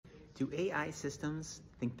Do AI systems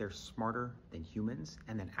think they're smarter than humans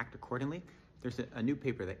and then act accordingly? There's a new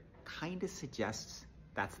paper that kind of suggests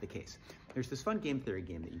that's the case. There's this fun game theory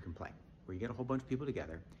game that you can play where you get a whole bunch of people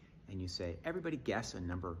together and you say, everybody guess a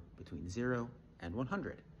number between 0 and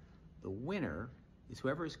 100. The winner is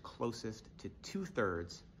whoever is closest to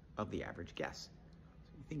 2/3 of the average guess.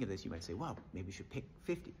 So you think of this, you might say, well, maybe you should pick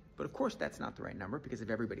 50. But of course that's not the right number, because if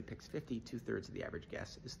everybody picks 50, 2/3 of the average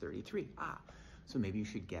guess is 33. So maybe you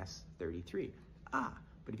should guess 33.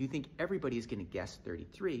 But if you think everybody is going to guess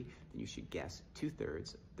 33, then you should guess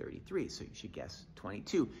 2/3 of 33. So you should guess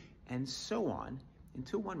 22, and so on,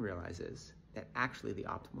 until one realizes that actually the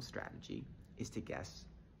optimal strategy is to guess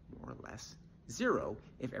more or less 0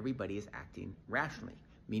 if everybody is acting rationally,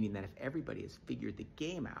 meaning that if everybody has figured the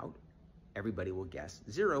game out, everybody will guess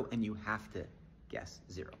 0, and you have to guess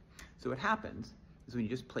 0. So what happens is when you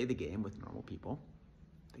just play the game with normal people,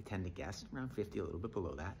 they tend to guess around 50, a little bit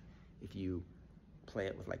below that. If you play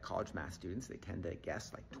it with like college math students, they tend to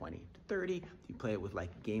guess like 20 to 30. If you play it with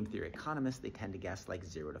like game theory economists, they tend to guess like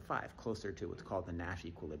 0 to 5, closer to what's called the Nash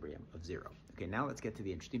equilibrium of 0. Okay, now let's get to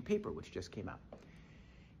the interesting paper which just came out.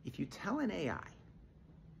 If you tell an AI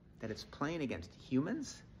that it's playing against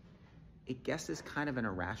humans, it guesses kind of an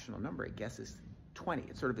irrational number. It guesses 20.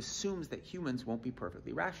 It sort of assumes that humans won't be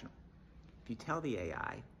perfectly rational. If you tell the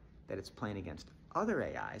AI that it's playing against other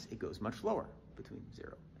AIs, it goes much lower, between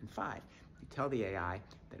 0 and 5. If you tell the AI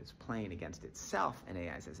that it's playing against itself and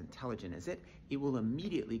AI is as intelligent as it will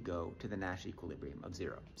immediately go to the Nash equilibrium of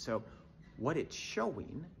 0. So what it's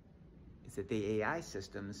showing is that the AI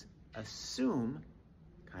systems assume,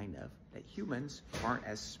 kind of, that humans aren't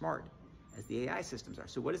as smart as the AI systems are.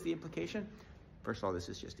 So what is the implication? First of all, this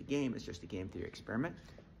is just a game. It's just a game theory experiment.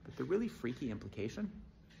 But the really freaky implication,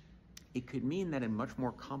 it could mean that in much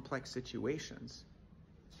more complex situations,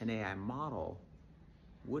 an AI model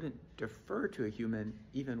wouldn't defer to a human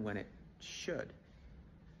even when it should.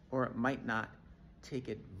 Or it might not take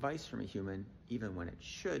advice from a human even when it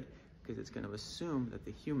should, because it's going to assume that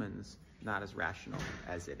the human's not as rational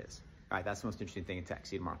as it is. All right, that's the most interesting thing in tech.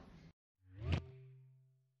 See you tomorrow.